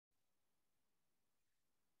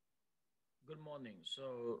Good morning.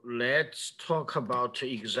 So let's talk about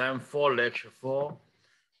exam 4, lecture 4,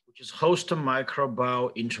 which is host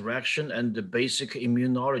microbial interaction and the basic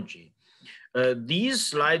immunology. These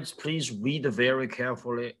slides, please read very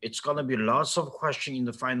carefully. It's going to be lots of questions in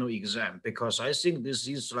the final exam because I think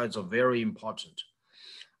these slides are very important.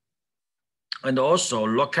 And also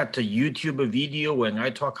look at the YouTube video when I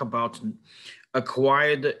talk about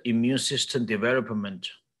acquired immune system development.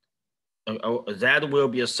 That will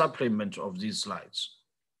be a supplement of these slides.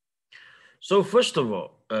 So first of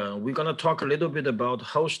all, we're going to talk a little bit about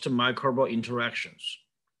host microbial interactions.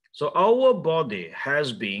 So our body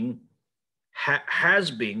has been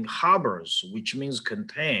harbors, which means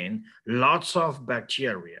contain lots of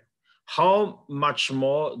bacteria. How much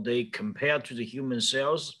more they compare to the human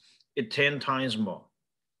cells? It 10 times more.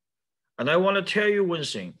 And I want to tell you one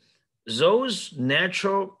thing: those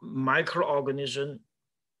natural microorganisms,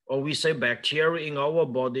 or we say bacteria in our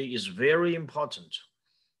body, is very important.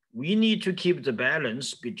 We need to keep the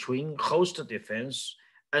balance between host defense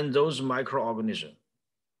and those microorganisms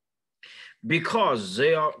because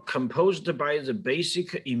they are composed by the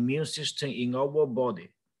basic immune system in our body.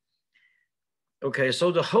 Okay,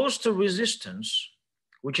 so the host resistance,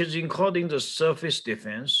 which is encoding the surface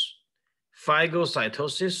defense,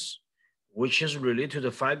 phagocytosis, which is related to the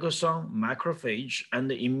phagosome, macrophage,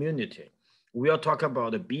 and the immunity. We are talking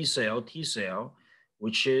about the B cell, T cell,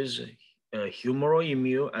 which is humoral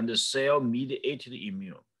immune and the cell-mediated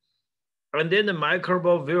immune. And then the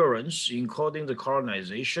microbial virulence, encoding the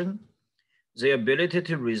colonization, the ability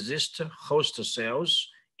to resist host cells,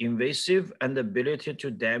 invasive, and the ability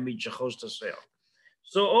to damage host cell.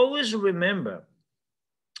 So always remember,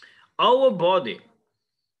 our body,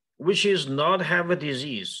 which is not have a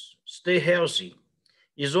disease, stay healthy,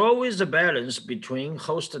 is always a balance between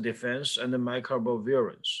host defense and the microbial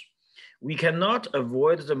virulence. We cannot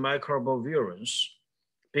avoid the microbial virulence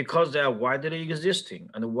because they are widely existing.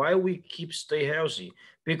 And why we keep stay healthy?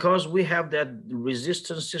 Because we have that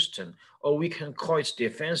resistance system, or we can call it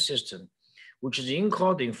defense system, which is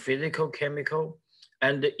encoding physical, chemical,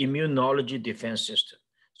 and the immunology defense system.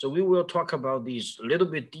 So we will talk about these a little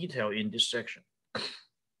bit detail in this section.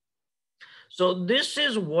 So this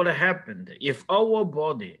is what happened if our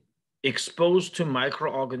body exposed to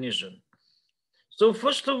microorganism. So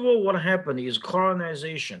first of all, what happened is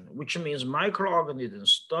colonization, which means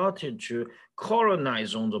microorganisms started to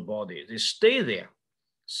colonize on the body. They stay there.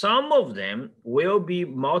 Some of them will be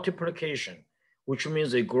multiplication, which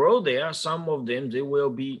means they grow there. Some of them, they will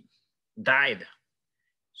be died.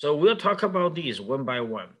 So we'll talk about these one by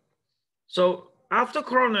one. So after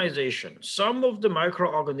colonization, some of the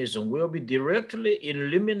microorganisms will be directly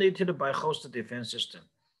eliminated by host defense system.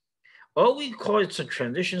 Or we call it a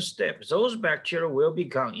transition step. Those bacteria will be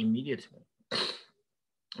gone immediately.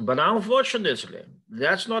 But unfortunately,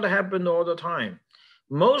 that's not happen all the time.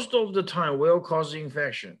 Most of the time will cause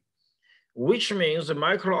infection, which means the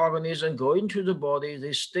microorganism go into the body,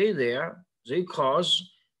 they stay there, they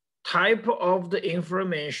cause type of the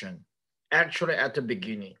inflammation actually at the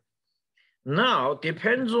beginning. Now,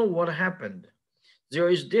 depends on what happened. There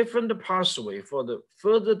is different pathway for the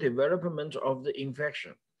further development of the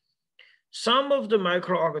infection. Some of the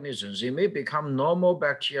microorganisms, they may become normal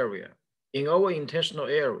bacteria in our intestinal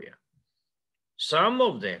area. Some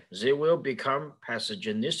of them, they will become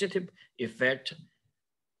pathogenicity effect,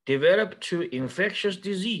 develop to infectious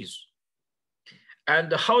disease.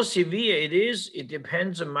 And how severe it is, it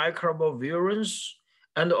depends on microbial virulence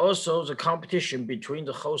and also the competition between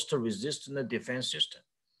the host resistant and defense system.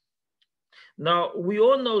 Now, we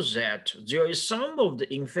all know that there is some of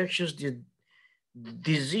the infectious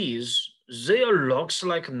disease, they looks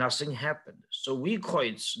like nothing happened. So we call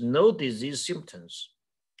it no disease symptoms.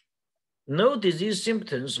 No disease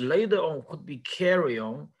symptoms later on could be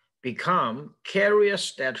become carrier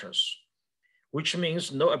status, which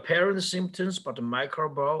means no apparent symptoms, but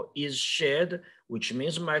microbial is shared, which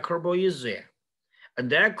means microbial is there. And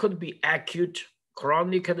that could be acute,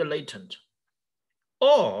 chronic, and latent.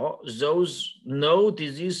 Or those no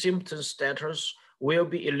disease symptom status will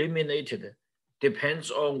be eliminated. Depends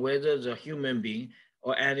on whether the human being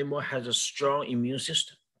or animal has a strong immune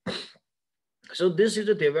system. So this is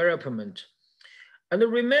the development. And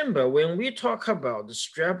remember, when we talk about the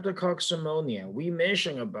streptococcus pneumonia, we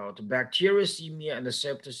mention about bacteremia and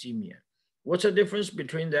septicemia. What's the difference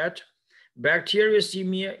between that?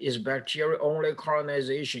 Bacteremia is bacteria-only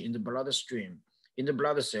colonization in the bloodstream, in the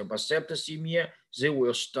blood cell, but septicemia, they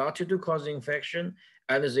will start to cause infection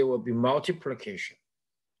and there will be multiplication.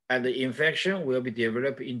 And the infection will be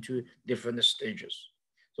developed into different stages.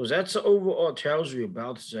 So that's overall tells you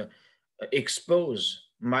about the exposed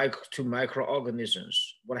to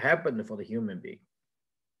microorganisms. What happened for the human being?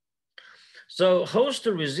 So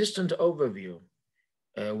host-resistant overview.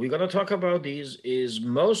 We're going to talk about these. Is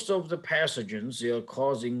most of the pathogens, they are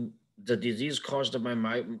causing the disease caused by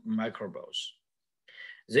microbes.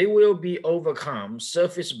 They will be overcome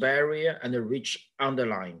surface barrier and reach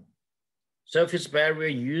underlying. Surface barrier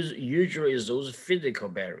usually is those physical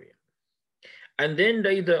barrier. And then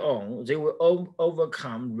later on, they will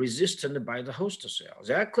overcome resistance by the host cell.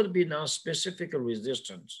 That could be non-specific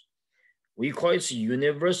resistance. We call it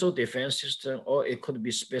universal defense system, or it could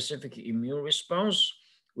be specific immune response,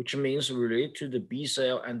 which means related to the B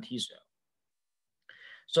cell and T cell.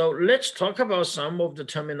 So let's talk about some of the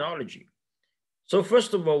terminology. So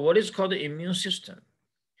first of all, what is called the immune system?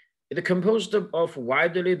 It is composed of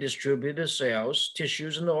widely distributed cells,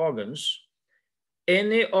 tissues, and organs.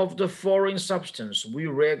 Any of the foreign substance we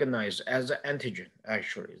recognize as an antigen,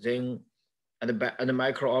 actually, then and the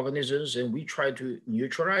microorganisms, and we try to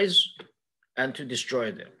neutralize and to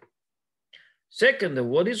destroy them. Second,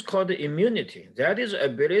 what is called the immunity? That is the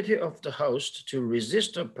ability of the host to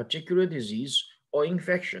resist a particular disease or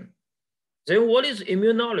infection. Then what is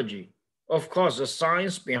immunology? Of course, the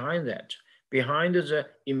science behind that, behind the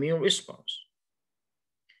immune response.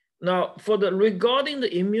 Now, regarding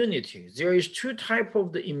the immunity, there is two types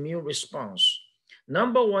of the immune response.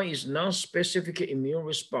 Number one is non-specific immune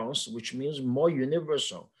response, which means more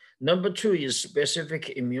universal. Number two is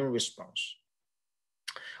specific immune response.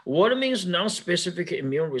 What means non-specific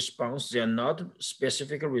immune response? They are not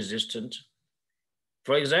specific resistant.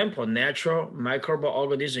 For example, natural microbial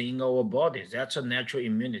organism in our body, that's a natural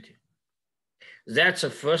immunity. That's a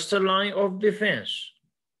first line of defense.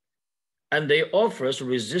 And they offer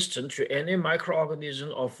resistance to any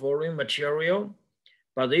microorganism or foreign material,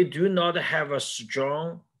 but they do not have a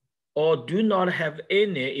strong or do not have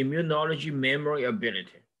any immunology memory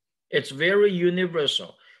ability. It's very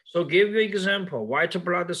universal. So give you an example, white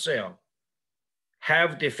blood cell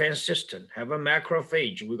have defense system, have a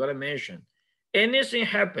macrophage, we gotta mention. Anything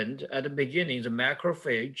happened at the beginning, the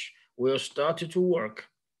macrophage will start to work,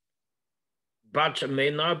 but may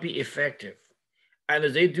not be effective. And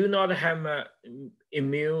they do not have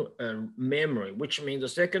immune memory, which means the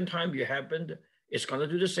second time you happened, it's gonna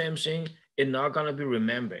do the same thing, it's not gonna be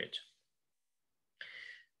remembered.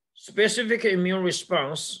 Specific immune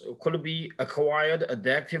response could be acquired,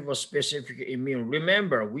 adaptive, or specific immune.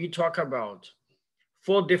 Remember, we talk about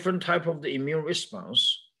 4 different types of the immune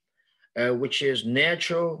response, which is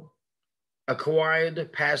natural,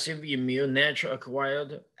 acquired, passive immune, natural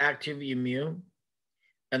acquired, active immune,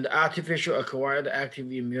 and artificial acquired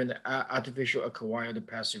active immune, artificial acquired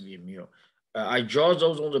passive immune. I draw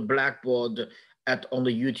those on the blackboard on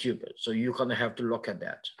the YouTube, so you're gonna have to look at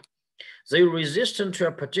that. They're resistant to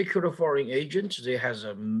a particular foreign agent. They have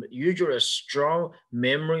usually a strong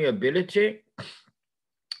memory ability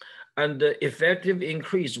and the effective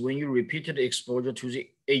increase when you repeated exposure to the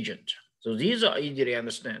agent. So these are easy to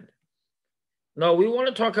understand. Now we want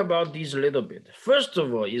to talk about these a little bit. First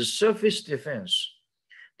of all is surface defense.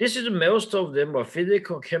 This is most of them are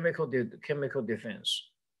physical, chemical defense.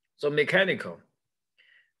 So mechanical,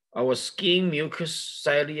 our skin, mucus,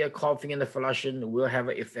 cilia, coughing, and flushing will have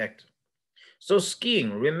an effect. So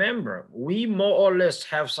skin, remember, we more or less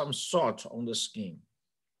have some salt on the skin.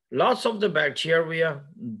 Lots of the bacteria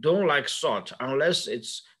don't like salt unless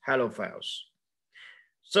it's halophiles.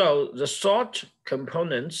 So the salt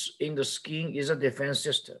components in the skin is a defense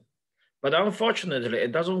system, but unfortunately,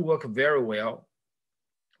 it doesn't work very well.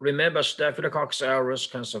 Remember, Staphylococcus aureus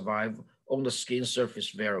can survive on the skin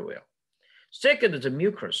surface very well. Second is the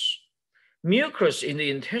mucus. Mucus in the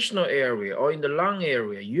intestinal area or in the lung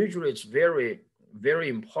area, usually it's very, very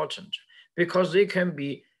important because they can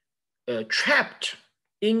be entrapped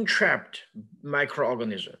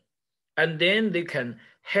microorganism. And then they can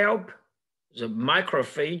help the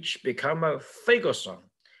macrophage become a phagocyte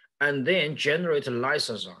and then generate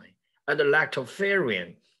lysozyme and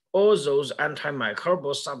lactoferrin, all those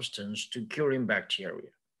antimicrobial substances to killing bacteria.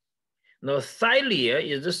 Now, cilia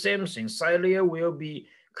is the same thing. Cilia will be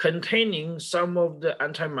containing some of the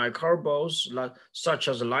antimicrobials such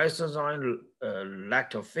as lysozyme,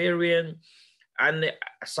 lactoferrin, and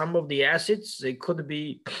some of the acids. They could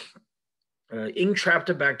be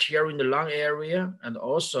entrapped bacteria in the lung area and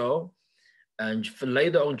also and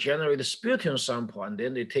later on generate a sputum sample and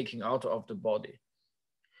then they're taking out of the body.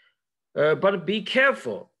 But be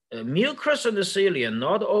careful. Mucus and the cilia are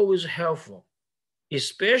not always helpful,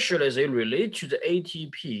 especially as they relate to the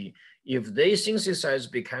ATP. If they synthesize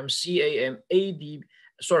become AMP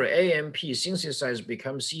synthesize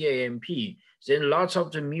become CAMP, then lots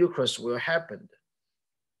of the mucus will happen.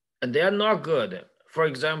 and they are not good. For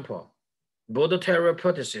example, Border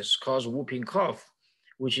pertussis cause whooping cough,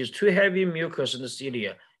 which is too heavy mucus in the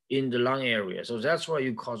cilia in the lung area. So that's why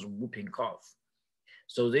you cause whooping cough.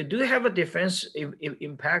 So they do have a defense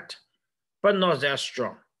impact, but not that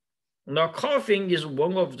strong. Now, coughing is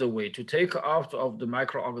one of the way to take out of the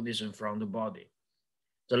microorganism from the body.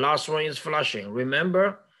 The last one is flushing.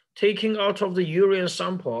 Remember, taking out of the urine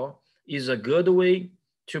sample is a good way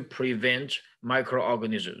to prevent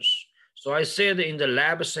microorganisms. So I said in the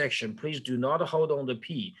lab section, please do not hold on the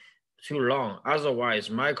pee too long. Otherwise,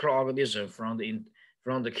 microorganisms from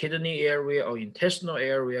the kidney area or intestinal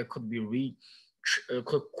area could be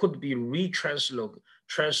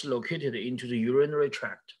translocated into the urinary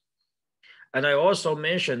tract. And I also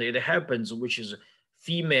mentioned it happens, which is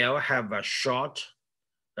female have a short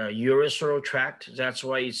urethral tract. That's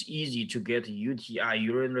why it's easy to get UTI,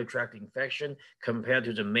 urinary tract infection, compared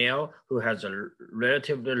to the male who has a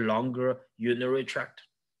relatively longer urinary tract.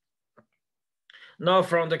 Now,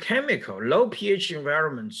 from the chemical, low pH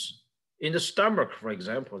environments in the stomach, for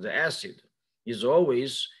example, the acid is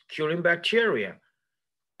always killing bacteria.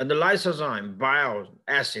 And the lysozyme, bile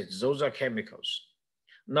acids, those are chemicals.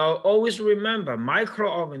 Now, always remember,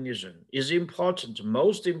 microorganism is important,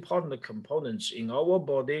 most important components in our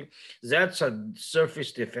body. That's a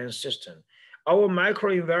surface defense system. Our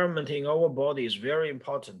microenvironment in our body is very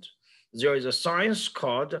important. There is a science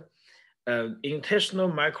called intestinal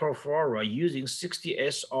microflora using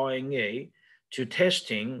 60S RNA to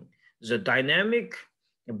testing the dynamic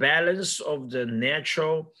balance of the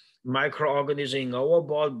natural microorganism in our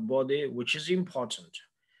body, which is important.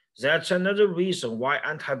 That's another reason why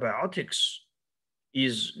antibiotics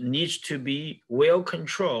needs to be well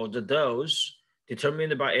controlled, the dose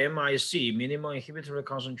determined by MIC, minimum inhibitory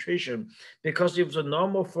concentration, because if the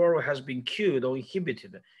normal flora has been killed or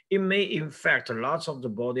inhibited, it may infect lots of the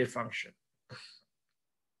body function.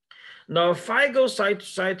 Now,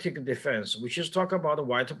 phagocytic defense, which is talk about the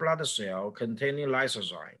white blood cell containing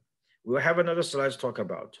lysozyme. We'll have another slide to talk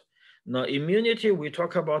about. Now, immunity, we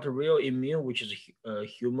talk about real immune, which is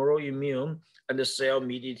humoral immune, and the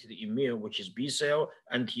cell-mediated immune, which is B cell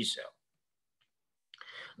and T cell.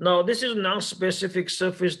 Now, this is non-specific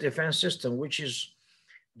surface defense system, which is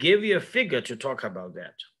give you a figure to talk about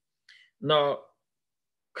that. Now,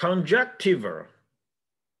 conjunctiva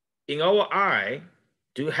in our eye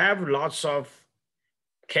do have lots of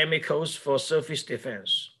chemicals for surface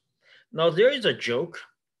defense. Now, there is a joke.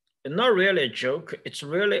 Not really a joke, it's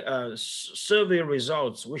really a survey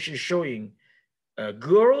results which is showing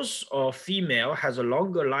girls or female has a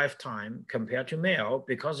longer lifetime compared to male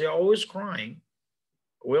because they're always crying.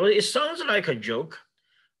 Well, it sounds like a joke,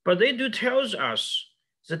 but they do tells us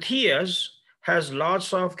the tears has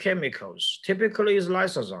lots of chemicals, typically is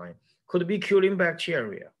lysozyme, could be killing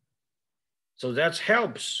bacteria. So that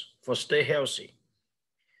helps for stay healthy.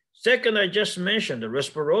 Second, I just mentioned the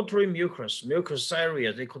respiratory mucus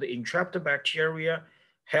area, they could entrap the bacteria,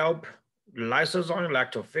 help lysozyme,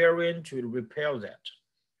 lactoferrin to repel that.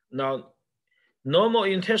 Now, normal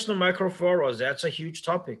intestinal microflora, that's a huge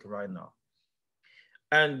topic right now.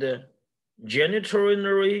 And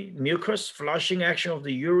genitourinary mucus, flushing action of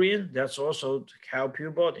the urine, that's also to help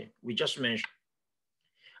your body, we just mentioned.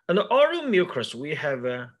 And the oral mucus, we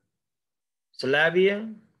have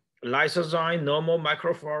salivia, lysozyme, normal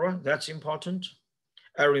microflora, that's important.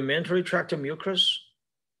 Alimentary tract mucus,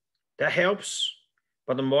 that helps.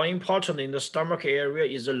 But the more important in the stomach area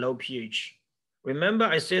is the low pH. Remember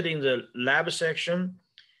I said in the lab section,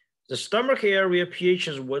 the stomach area pH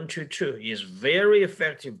is 1 to 2 is very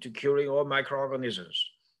effective to curing all microorganisms.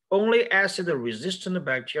 Only acid-resistant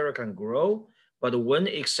bacteria can grow, but one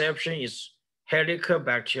exception is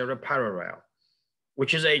Helicobacter pylori,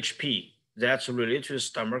 which is HP. That's related to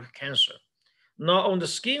stomach cancer. Now on the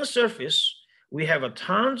skin surface, we have a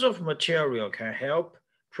tons of material can help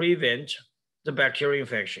prevent the bacterial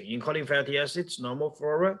infection, including fatty acids, normal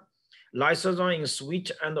flora, lysozyme in sweet,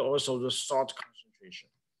 and also the salt concentration.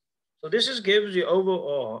 So this gives you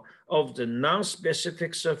overall of the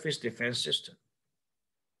non-specific surface defense system.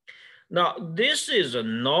 Now, this is a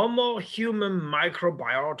normal human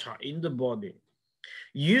microbiota in the body.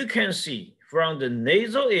 You can see from the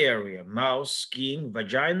nasal area, mouth, skin,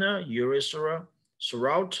 vagina, urethra,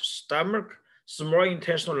 throat, stomach, small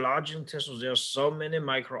intestine, large intestine, there are so many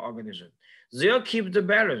microorganisms. They'll keep the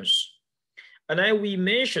balance. And then we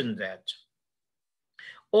mentioned that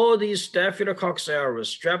all these Staphylococcus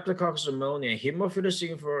aureus, Streptococcus pneumoniae, Haemophilus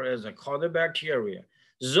influenza, Corynebacteria,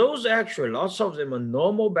 those actually, lots of them are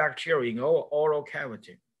normal bacteria in our oral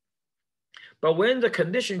cavity. But when the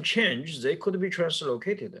condition changes, they could be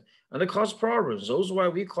translocated and they cause problems. Those why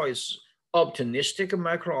we call it opportunistic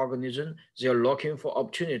microorganism. They are looking for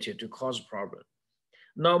opportunity to cause problem.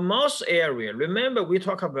 Now, mouse area, remember we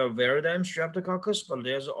talk about Viridium streptococcus, but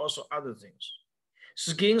there's also other things.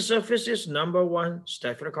 Skin surfaces, number one,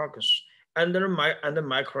 Staphylococcus, and the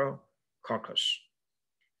micrococcus.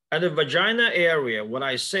 And the vagina area, what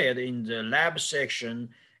I said in the lab section,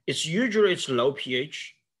 it's usually low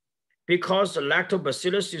pH because the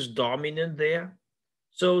lactobacillus is dominant there.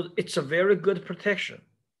 So it's a very good protection.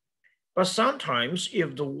 But sometimes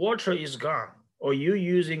if the water is gone or you're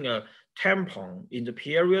using a tampon in the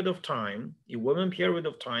period of time, a woman period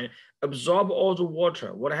of time, absorb all the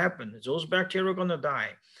water, what happens? Those bacteria are gonna die.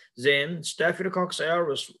 Then Staphylococcus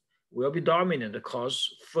aureus will be dominant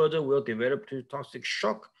because further will develop to toxic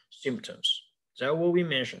shock symptoms. That's what we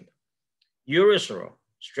mentioned. Urethral,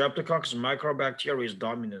 Streptococcus microbacteria is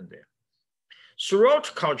dominant there.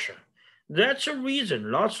 Throat culture, that's a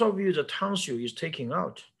reason lots of you, the tonsil is taking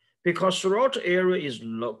out because throat area is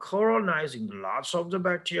colonizing lots of the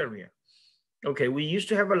bacteria. Okay, we used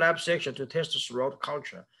to have a lab section to test the throat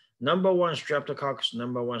culture. Number one, Streptococcus,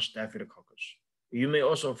 number one, Staphylococcus. You may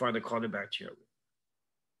also find the Corynebacteria.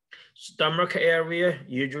 Stomach area,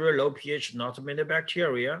 usually low pH, not many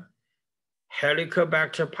bacteria.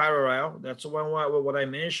 Helicobacter pylori, that's one what I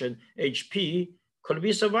mentioned, HP, could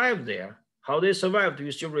be survived there. How they survive, do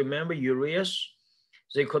you still remember ureas?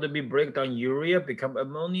 They could be break down urea, become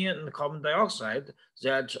ammonia and carbon dioxide.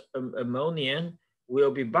 That ammonia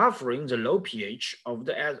will be buffering the low pH of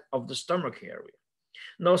the stomach area.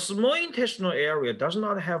 Now, small intestinal area does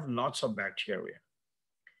not have lots of bacteria.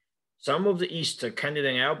 Some of the yeast, Candida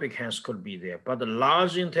albicans could be there, but the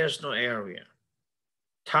large intestinal area,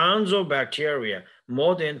 tons of bacteria,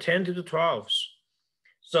 more than 10 to the 12.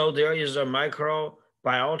 So there is a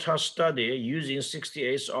microbiota study using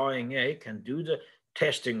 68 RNA can do the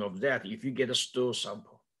testing of that if you get a stool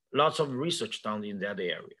sample. Lots of research done in that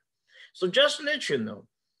area. So just to let you know,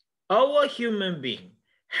 our human being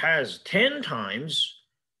has 10 times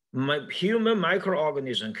human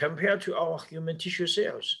microorganism compared to our human tissue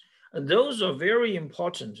cells. And those are very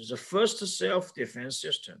important. The first self-defense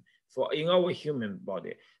system in our human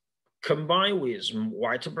body, combined with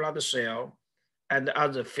white blood cell and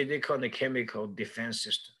other physical and chemical defense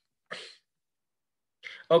system.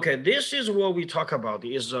 Okay, this is what we talk about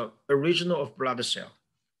is the original of blood cell.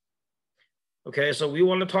 Okay, so we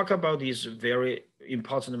want to talk about this very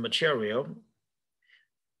important material.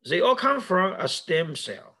 They all come from a stem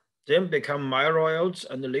cell, then become myeloids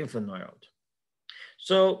and lymph node.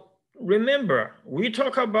 So remember, we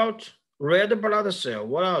talk about red blood cell.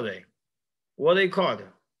 What are they? What are they called?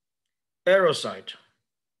 Erythrocyte.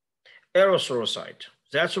 Erythrocyte.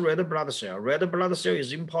 That's a red blood cell. Red blood cell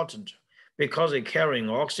is important because they're carrying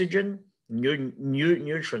oxygen,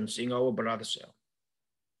 nutrients in our blood cell.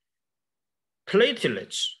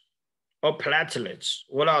 Platelets or platelets,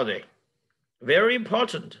 what are they? Very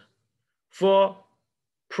important for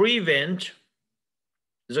prevent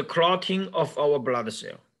the clotting of our blood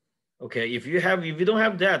cell. Okay, if you don't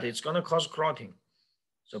have that, it's gonna cause clotting.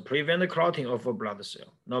 So prevent the clotting of a blood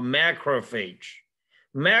cell. Now macrophage.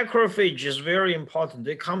 Macrophage is very important.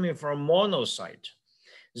 They're coming from monocyte.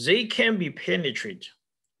 They can be penetrated,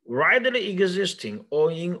 widely existing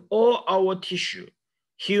or in all our tissue,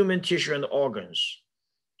 human tissue and organs.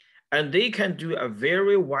 And they can do a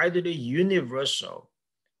very widely universal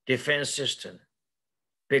defense system,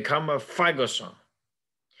 become a phagosome,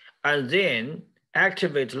 and then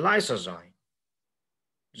activate lysozyme.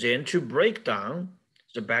 Then to break down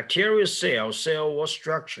the bacterial cell wall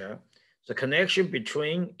structure, the connection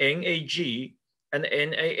between NAG and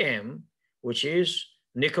NAM, which is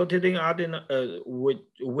nicotinic adenine,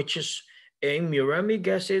 which is N-muramic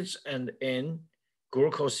acids and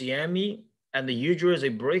N-glucosamine, and usually they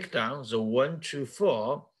break down the 1 to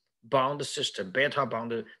 4 bond system, beta 1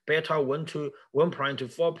 to 1 prime to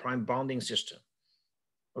 4 prime bonding system.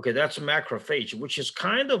 Okay, that's macrophage, which is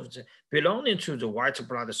kind of belonging to the white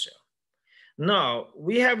blood cell. Now,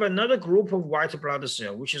 we have another group of white blood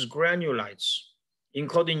cell, which is granulites,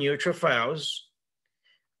 including neutrophils,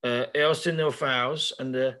 eosinophils,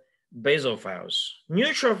 and basophils.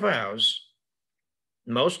 Neutrophils,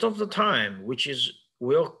 most of the time,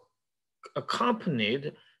 will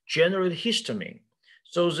accompanied generate histamine.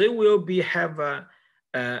 So they will have a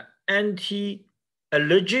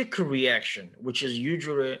anti-allergic reaction, which is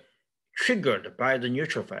usually triggered by the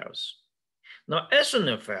neutrophils. Now,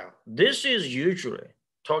 eosinophil, this is usually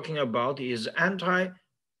talking about is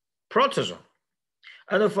anti-protozoan.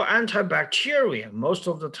 And for antibacterial, most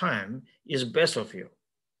of the time is basophil.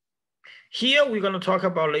 Here we're going to talk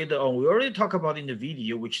about later on. We already talked about in the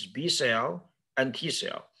video, which is B cell and T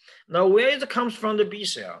cell. Now, where it comes from, the B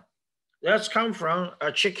cell? That's come from a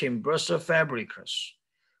chicken, bursa fabricus,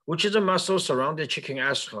 which is a muscle surrounding chicken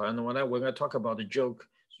asshole. And when I talk about the joke,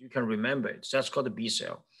 you can remember it. That's called the B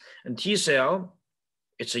cell. And T cell,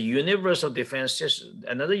 it's a universal defense system,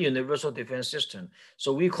 another universal defense system.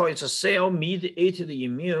 So we call it a cell-mediated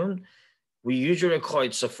immune. We usually call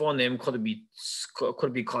it, a full name could be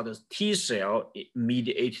called a T cell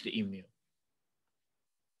mediated immune.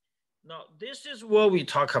 Now, this is what we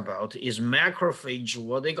talk about is macrophage,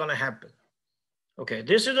 what they're gonna happen. Okay,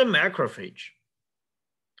 this is a macrophage.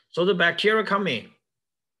 So the bacteria come in,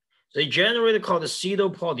 they generate called the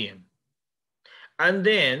pseudopodium. And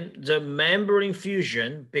then the membrane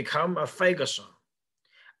fusion become a phagosome.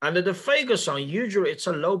 And the phagosome, usually it's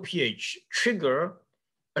a low pH, trigger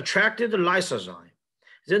attracted lysozyme.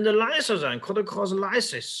 Then the lysozyme could cause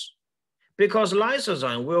lysis because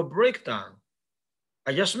lysozyme will break down.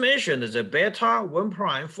 I just mentioned the beta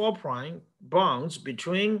 1' 4' bonds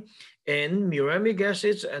between N-muramic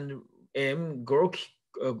acids and M-glucosamine.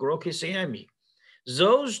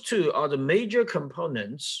 Those two are the major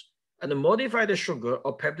components and the modified sugar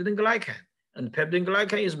of peptidoglycan glycan. And peptidoglycan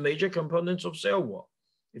glycan is major components of cell wall.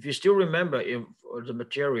 If you still remember the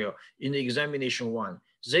material in the examination one,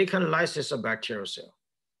 they can lysis a bacterial cell.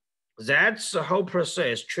 That's the whole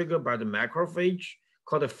process triggered by the macrophage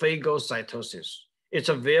called the phagocytosis. It's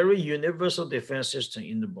a very universal defense system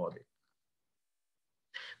in the body.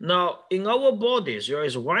 Now, in our bodies, there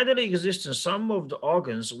is widely existing some of the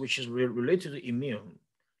organs which is related to immune.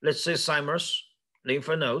 Let's say thymus, lymph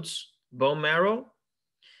nodes, bone marrow,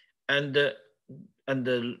 and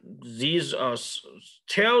these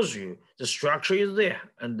tells you the structure is there.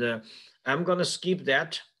 And I'm gonna skip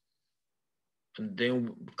that, and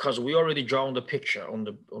then because we already drawn the picture on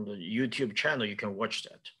the YouTube channel, you can watch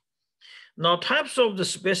that. Now, types of the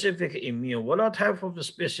specific immune. What are types of the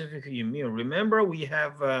specific immune? Remember, we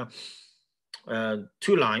have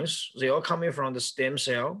two lines. They all coming from the stem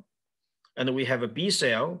cell, and we have a B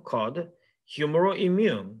cell called humoral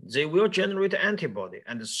immune. They will generate antibody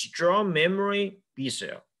and a strong memory B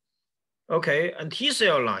cell. Okay, and T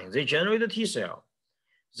cell line, they generate a T cell.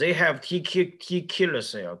 They have T killer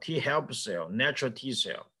cell, T helper cell, natural T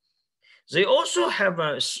cell. They also have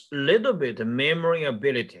a little bit of memory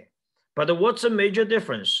ability, but what's the major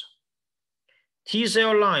difference? T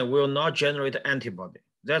cell line will not generate antibody.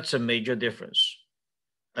 That's a major difference.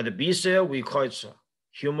 And the B cell, we call it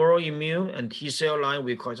humoral immune, and T cell line,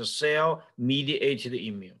 we call it a cell-mediated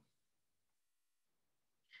immune.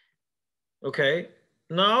 Okay,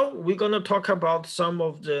 now we're gonna talk about some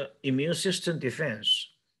of the immune system defense.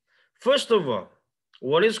 First of all,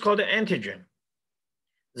 what is called an antigen?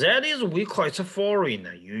 That is, we call it a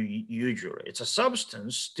foreigner, usually. It's a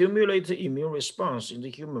substance stimulates the immune response in the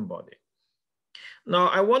human body. Now,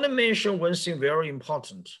 I wanna mention one thing very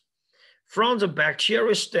important. From the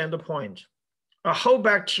bacterial standpoint, a whole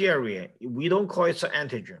bacteria, we don't call it an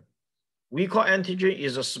antigen. We call antigen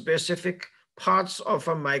is a specific parts of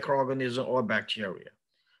a microorganism or bacteria.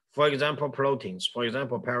 For example, proteins, for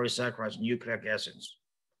example, polysaccharides, nucleic acids.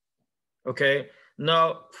 Okay,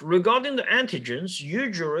 now regarding the antigens,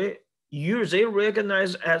 usually they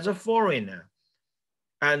recognize as a foreigner,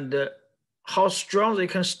 and how strong they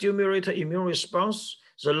can stimulate the immune response,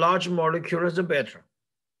 the large molecules, the better.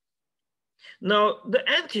 Now, the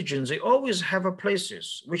antigens, they always have a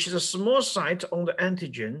places, which is a small site on the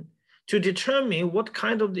antigen to determine what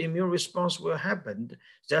kind of the immune response will happen.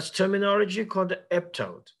 That's terminology called the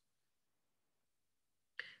epitope.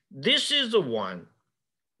 This is the one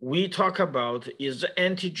we talk about is the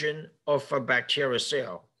antigen of a bacterial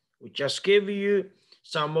cell. We just gave you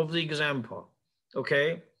some of the example,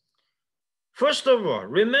 okay? First of all,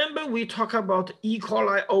 remember we talk about E.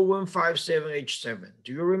 coli 0157H7.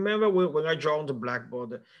 Do you remember when I draw on the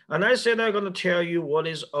blackboard? And I said I'm gonna tell you what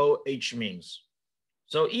is OH means.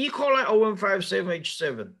 So E. coli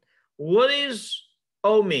 0157H7, what is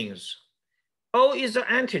O means? O is the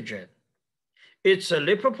antigen. It's a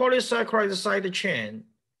lipopolysaccharide side chain.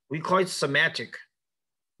 We call it somatic,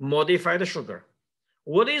 modified sugar.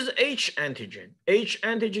 What is H antigen? H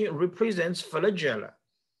antigen represents flagella.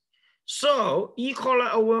 So E. coli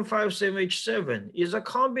 0157H7 is a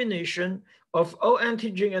combination of O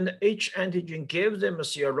antigen and H antigen gives them a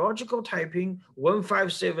serological typing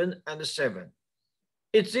 157 and 7.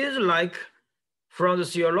 It is like, from the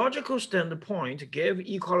serological standpoint, give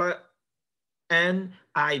E. coli an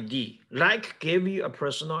ID, like give you a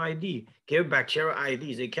personal ID, give bacterial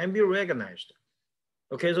IDs, they can be recognized.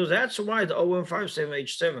 Okay, so that's why the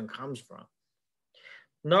 0157H7 comes from.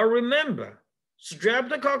 Now remember,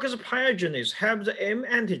 Streptococcus pyogenes have the M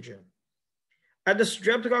antigen, and the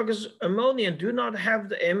Streptococcus pneumoniae do not have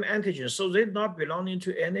the M antigen, so they're not belonging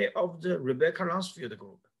to any of the Rebecca Lansfield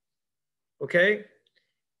group. Okay?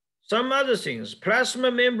 Some other things,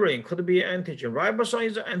 plasma membrane could be an antigen, ribosome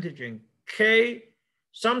is an antigen, K,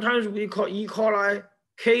 sometimes we call E. coli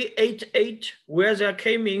K88, where the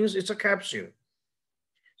K means it's a capsule.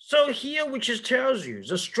 So here, which is tells you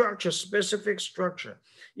the structure, specific structure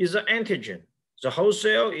is an antigen. The whole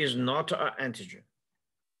cell is not an antigen.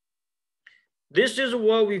 This is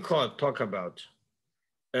what we talk about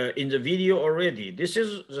in the video already. This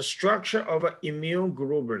is the structure of an immune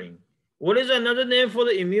globulin. What is another name for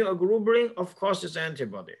the immune globulin? Of course, it's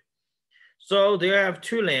antibody. So they have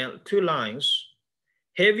two lines,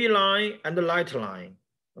 heavy line and the light line.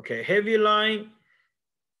 Okay, heavy line,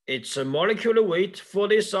 it's a molecular weight,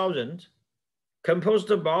 40,000, composed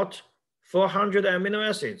about 400 amino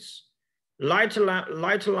acids. Light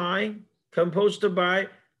line, composed by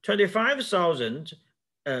 25,000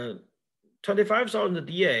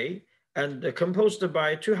 DA and composed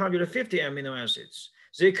by 250 amino acids.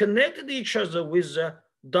 They connected each other with the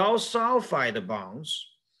disulfide bonds,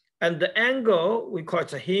 and the angle, we call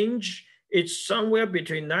it a hinge, it's somewhere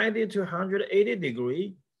between 90 to 180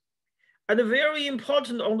 degrees. And very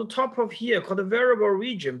important on the top of here called the variable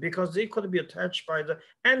region, because they could be attached by the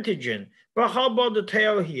antigen. But how about the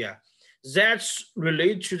tail here? That's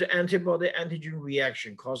related to the antibody-antigen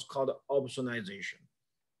reaction called opsonization.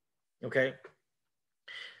 Okay?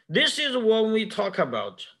 This is when we talk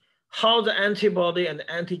about how the antibody and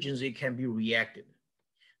antigens, they can be reacted.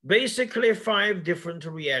 Basically, 5 different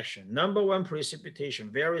reactions. Number 1, precipitation,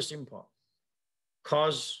 very simple.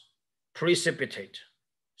 Cause precipitate,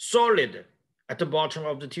 solid at the bottom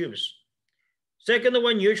of the tubes. Second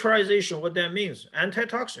one, neutralization, what that means,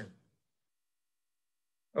 antitoxin.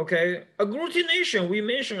 Okay, agglutination, we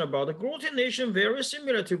mentioned about agglutination, very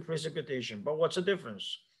similar to precipitation, but what's the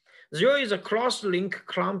difference? There is a cross-link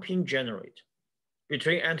clumping generated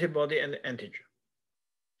between antibody and antigen.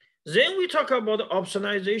 Then we talk about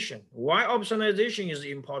opsonization. Why opsonization is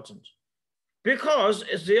important? Because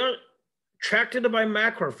they are attracted by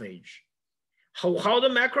macrophage. How the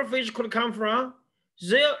macrophage could come from?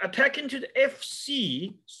 They are attacking to the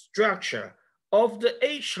FC structure of the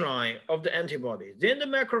H line of the antibody. Then the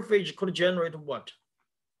macrophage could generate what?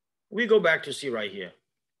 We go back to see right here.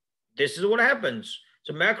 This is what happens.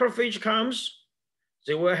 The macrophage comes,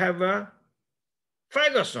 they will have a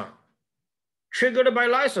phagosome triggered by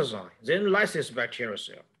lysozyme, then lysis bacterial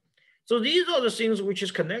cell. So these are the things which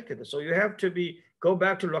is connected. So you have to go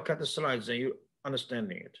back to look at the slides and you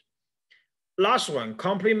understanding it. Last one,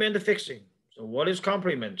 complement fixing. So what is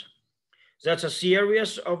complement? That's a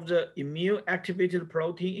series of the immune activated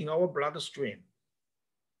protein in our bloodstream.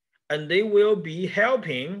 And they will be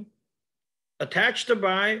helping attached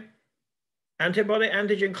by antibody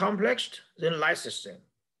antigen complex, then lysis them.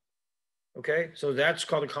 Okay, so that's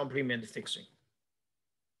called complement fixing.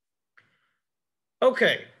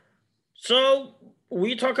 Okay, so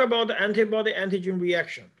we talk about the antibody antigen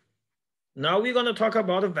reaction. Now we're going to talk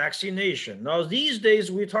about vaccination. Now these days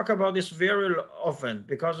we talk about this very often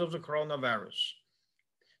because of the coronavirus.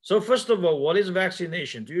 So first of all, what is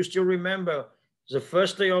vaccination? Do you still remember the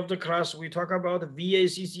first day of the class we talk about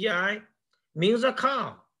VACCI? Means a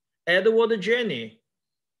cow. Edward Jenner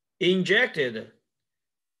injected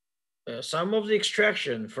some of the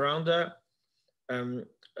extraction from the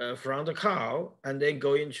cow, and then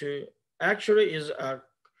go into, actually is a,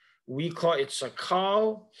 we call it's a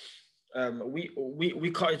cow,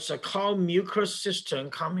 we call it's a cow mucus system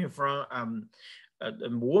coming from a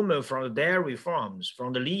woman from the dairy farms,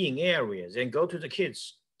 from the lean areas, and go to the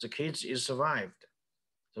kids. The kids is survived.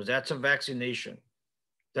 So that's a vaccination.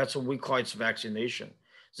 That's what we call it's vaccination.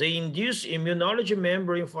 They induce immunology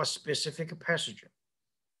membrane for a specific pathogen.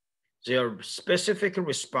 Their specific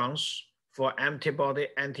response for antibody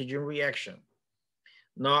antigen reaction.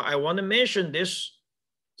 Now I want to mention this.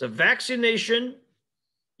 The vaccination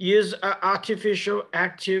is an artificial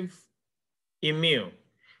active immune,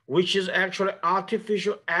 which is actually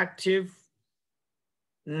artificial active,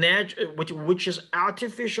 which is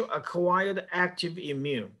artificial acquired active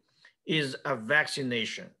immune, is a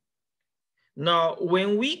vaccination. Now,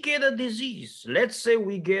 when we get a disease, let's say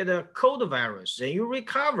we get a cold virus and you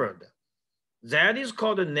recovered, that is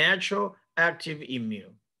called a natural active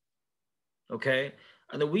immune, okay?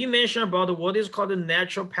 And we mentioned about what is called a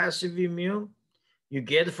natural passive immune. You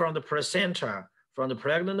get from the placenta, from the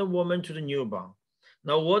pregnant woman to the newborn.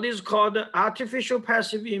 Now, what is called artificial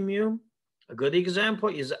passive immune? A good example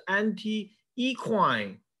is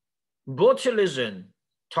anti-equine botulism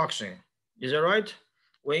toxin. Is that right?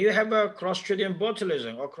 When you have a Clostridium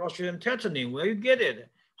botulism or Clostridium tetani, where you get it?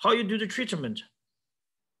 How you do the treatment?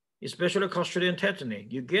 Especially Clostridium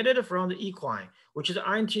tetani, you get it from the equine, which is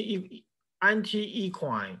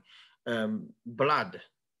anti-equine blood.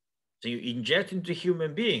 So you inject into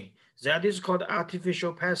human being. That is called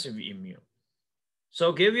artificial passive immune.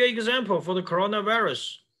 So give you an example for the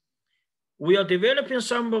coronavirus. We are developing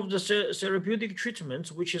some of the therapeutic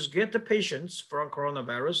treatments, which is get the patients from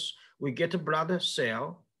coronavirus, we get the blood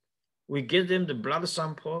cell, we give them the blood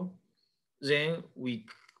sample, then we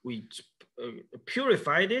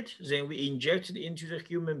purified it, then we inject it into the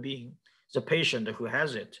human being, the patient who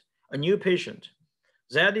has it, a new patient.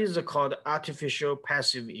 That is called artificial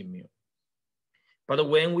passive immune. But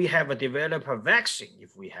when we have developed a vaccine,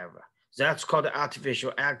 if we have, that's called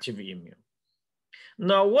artificial active immune.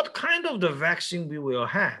 Now, what kind of the vaccine we will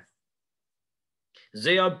have?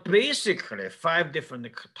 There are basically 5 different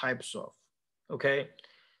types of, okay?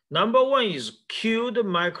 Number 1 is killed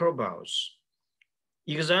microbes.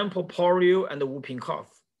 Example, polio and the whooping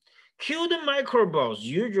cough. Killed microbes,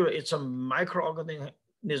 usually it's a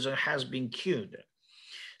microorganism has been killed.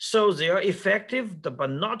 So they are effective, but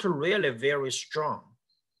not really very strong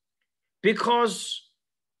because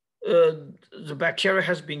the bacteria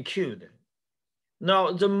has been killed.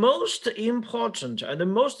 Now, the most important and the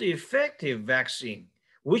most effective vaccine,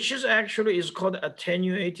 which is actually is called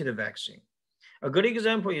attenuated vaccine. A good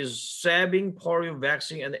example is Sabin polio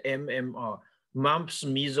vaccine and MMR, mumps,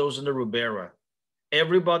 measles, and rubella.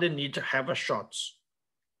 Everybody needs to have a shots.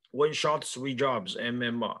 1 shot, 3 jobs,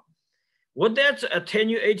 MMR. What that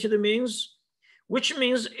attenuated means, which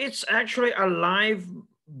means it's actually a live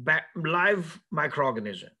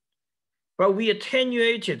microorganism, but we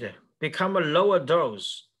attenuated, become a lower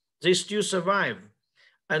dose. They still survive.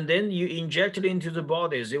 And then you inject it into the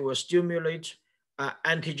bodies, it will stimulate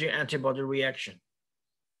antigen antibody reaction.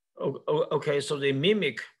 Okay, so they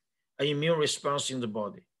mimic an immune response in the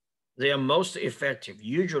body. They are most effective,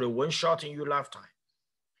 usually 1 shot in your lifetime.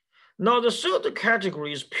 Now, the third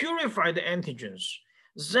category is purified antigens.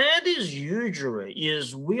 That is usually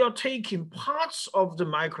is we are taking parts of the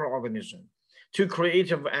microorganism to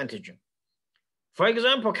create an antigen. For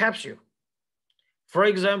example, capsule. For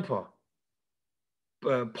example,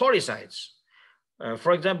 polycytes.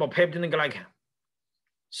 For example, peptide glycan.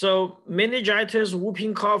 So meningitis,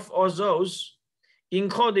 whooping cough, or those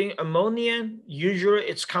encoding ammonia, usually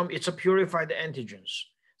it's a purified antigens.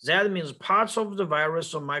 That means parts of the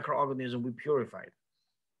virus or microorganism we purified.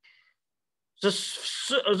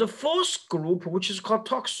 The fourth group, which is called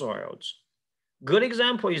toxoids. Good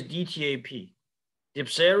example is DTaP,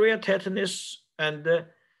 diphtheria, tetanus, and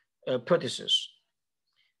pertussis.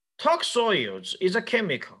 Toxoids is a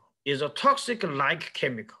chemical, is a toxic-like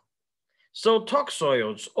chemical. So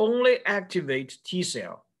toxoids only activate T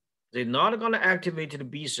cell. They're not going to activate the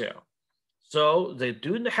B cell. So they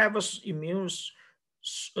do have an immune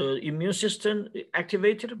system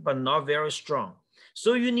activated, but not very strong.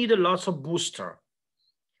 So you need a lot of booster,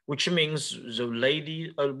 which means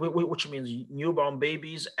which means newborn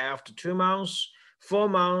babies after 2 months, 4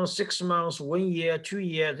 months, 6 months, 1 year, 2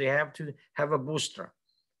 years, they have to have a booster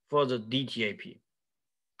for the DTaP.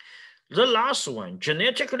 The last one,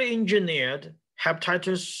 genetically engineered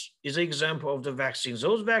hepatitis is an example of the vaccines.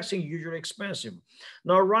 Those vaccines are usually expensive.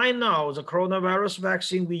 Now, right now, the coronavirus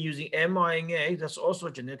vaccine, we're using mRNA, that's also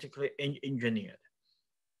genetically engineered.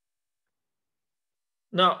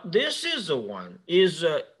 Now, this is the one is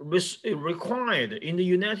required in the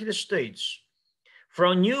United States.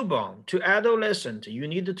 From newborn to adolescent, you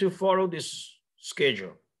need to follow this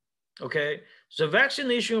schedule, okay? The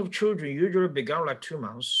vaccination of children usually began like 2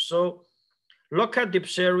 months. So look at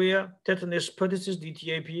diphtheria, tetanus, pertussis,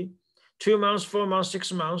 DTaP, 2 months, 4 months,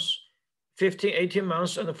 6 months, 15, 18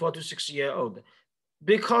 months, and 4 to 6 year old,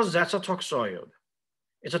 because that's a toxoid.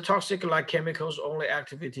 It's a toxic like chemicals only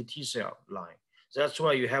activated T cell line. That's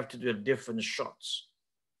why you have to do different shots.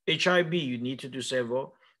 HIV, you need to do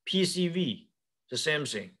several. PCV, the same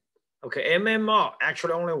thing. Okay, MMR,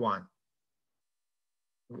 actually only 1.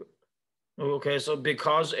 Okay, so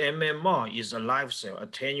because MMR is a live cell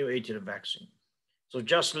attenuated vaccine. So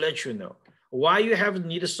just let you know why you have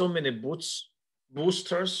needed so many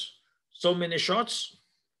boosters, so many shots,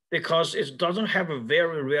 because it doesn't have a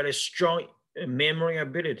very, really strong memory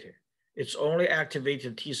ability. It's only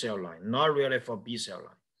activated T cell line, not really for B cell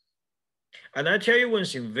line. And I tell you one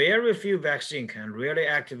thing, very few vaccine can really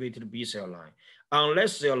activate the B cell line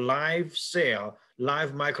unless they're live cell,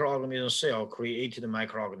 live microorganism cell created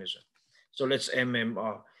microorganism. So let's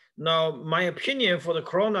MMR. Now, my opinion for the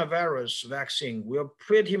coronavirus vaccine, we're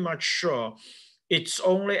pretty much sure it's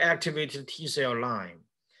only activated T cell line,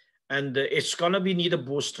 and it's gonna be need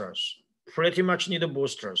boosters, pretty much need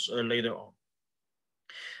boosters later on.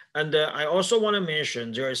 And I also want to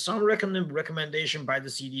mention there is some recommendation by the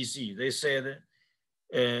CDC. They said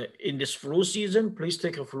in this flu season, please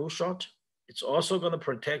take a flu shot. It's also going to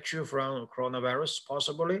protect you from coronavirus,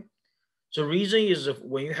 possibly. The reason is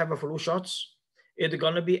when you have a flu shots, it's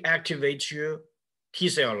going to be activate your T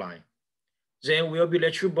cell line. Then will be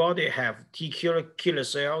let your body have T killer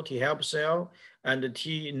cell, T helper cell, and the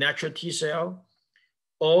T natural T cell.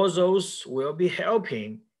 All those will be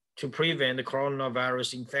helping to prevent the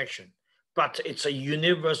coronavirus infection, but it's a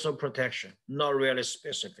universal protection, not really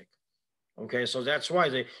specific. Okay, so that's why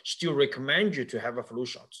they still recommend you to have a flu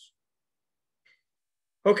shots.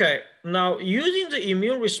 Okay, now using the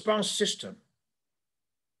immune response system,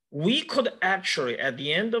 we could actually, at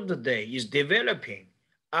the end of the day, is developing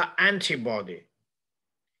an antibody.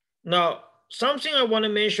 Now, something I want to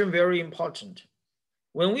mention very important.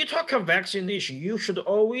 When we talk of vaccination, you should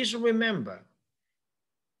always remember,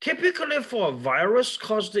 typically for a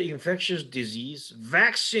virus-caused infectious disease,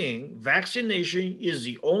 vaccination is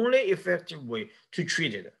the only effective way to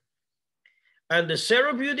treat it. And the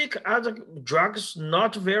therapeutic other drugs,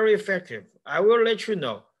 not very effective. I will let you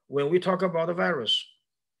know when we talk about the virus.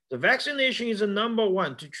 The vaccination is the number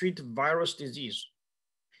one to treat virus disease.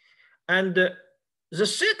 And the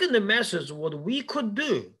second message, what we could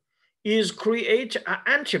do is create an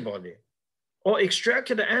antibody or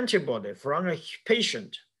extract the antibody from a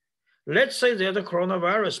patient. Let's say they're the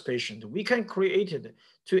coronavirus patient. We can create it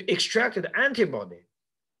to extract the antibody,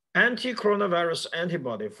 anti-coronavirus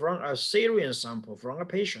antibody from a serum sample from a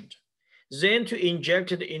patient, then to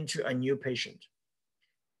inject it into a new patient.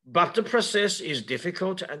 But the process is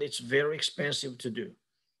difficult and it's very expensive to do.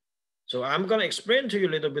 So I'm going to explain to you a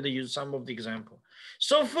little bit, use some of the example.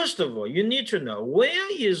 So first of all, you need to know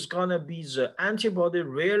where is going to be the antibody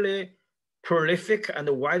really prolific and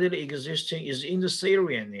widely existing is in the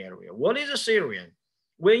serum area. What is a serum?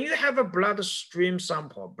 When you have a bloodstream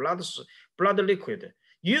sample, blood liquid,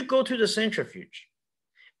 you go to the centrifuge.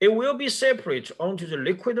 It will be separate onto the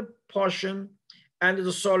liquid portion and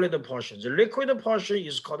the solid portion. The liquid portion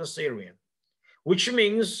is called a serum, which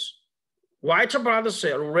means white blood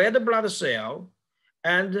cell, red blood cell,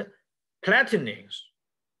 and platelets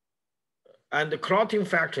and the clotting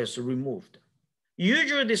factors removed.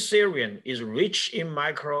 Usually this serum is rich in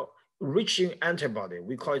antibody.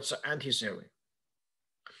 We call it anti-serum.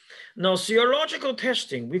 Now, serological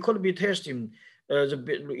testing, we could be testing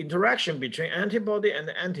the interaction between antibody and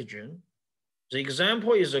antigen. The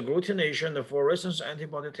example is agglutination, the fluorescence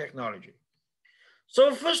antibody technology.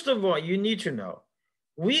 So first of all, you need to know,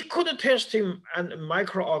 we could test a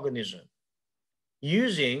microorganism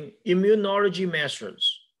using immunology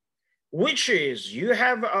methods, which is you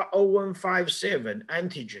have a 0157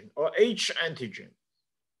 antigen or H antigen.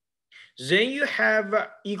 Then you have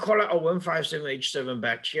E. coli 0157H7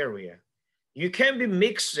 bacteria. You can be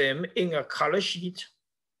mix them in a color sheet,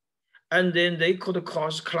 and then they could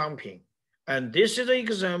cause clumping. And this is an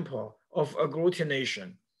example of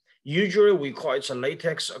agglutination. Usually we call it a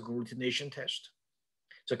latex agglutination test.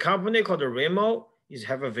 The company called Remo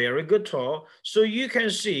have a very good tool. So you can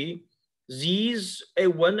see these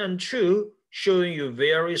A1 and 2 showing you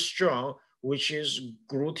very strong, which is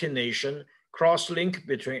agglutination, cross-link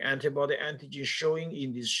between antibody antigen showing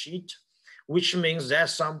in this sheet, which means that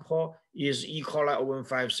sample is E. coli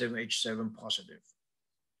 0157H7 positive.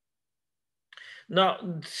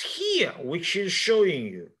 Now here, which is showing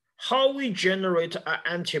you how we generate an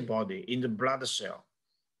antibody in the blood cell.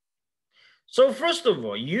 So first of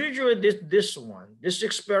all, usually this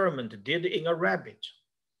experiment did in a rabbit.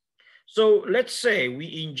 So let's say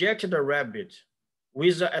we injected a rabbit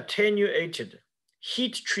with an attenuated,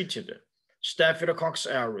 heat-treated Staphylococcus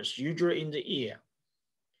aureus, usually in the ear.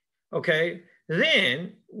 Okay,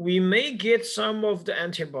 then we may get some of the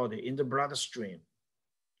antibody in the bloodstream.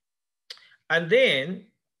 And then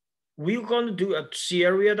we're going to do a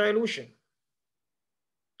serial dilution.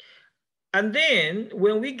 And then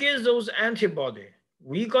when we get those antibody,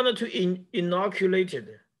 we're going to inoculate it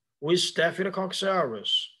with Staphylococcus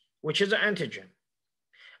aureus, which is an antigen.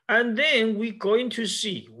 And then we're going to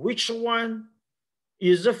see which one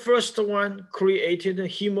is the first one created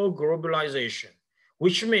hemoglobinization,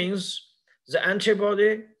 which means the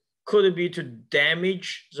antibody could be to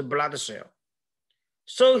damage the blood cell.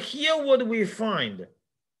 So here what we find,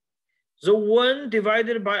 the one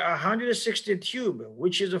divided by 160 tube,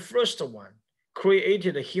 which is the first one,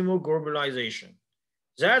 created a hemoglobinization.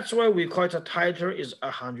 That's why we call it a titer is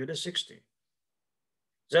 160.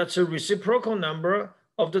 That's a reciprocal number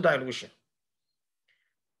of the dilution.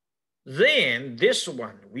 Then this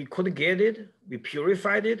one, we could get it, we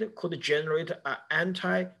purified it, could generate an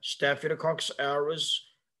anti-Staphylococcus aureus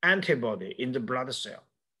antibody in the blood cell,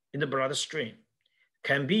 in the bloodstream,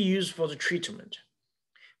 can be used for the treatment.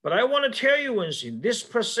 But I want to tell you one thing, this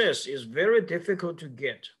process is very difficult to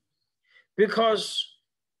get because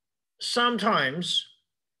sometimes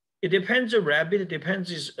it depends on rabbit, it depends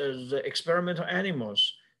the experimental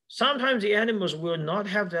animals. Sometimes the animals will not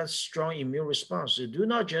have that strong immune response. They do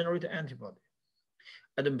not generate antibody.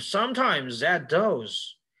 And sometimes that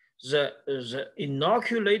dose, the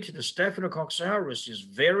inoculated Staphylococcus aureus is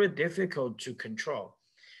very difficult to control.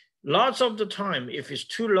 Lots of the time, if it's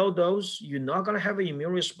too low dose, you're not going to have an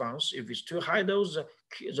immune response. If it's too high dose,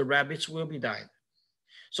 the rabbits will be died.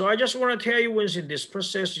 So I just want to tell you, once in this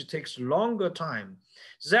process, it takes longer time.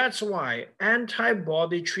 That's why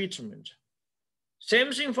antibody treatment,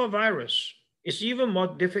 same thing for virus, it's even more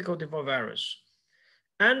difficult for virus.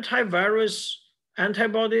 Antivirus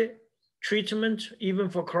antibody treatment, even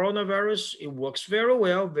for coronavirus, it works very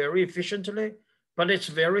well, very efficiently, but it's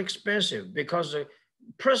very expensive because the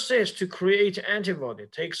process to create antibody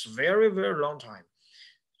takes very, very long time.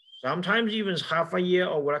 Sometimes even half a year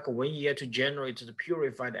or like 1 year to generate the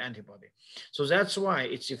purified antibody. So that's why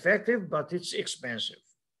it's effective, but it's expensive.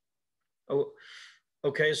 Oh,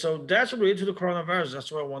 okay, so that's related to the coronavirus.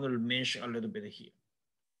 That's what I want to mention a little bit here.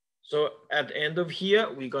 So at the end of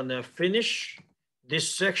here, we're gonna finish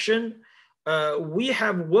this section. We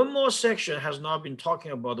have one more section has not been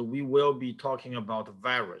talking about. We will be talking about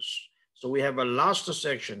virus. So we have a last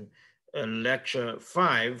section, lecture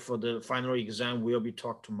 5 for the final exam will be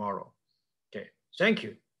taught tomorrow. Okay, thank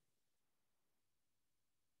you.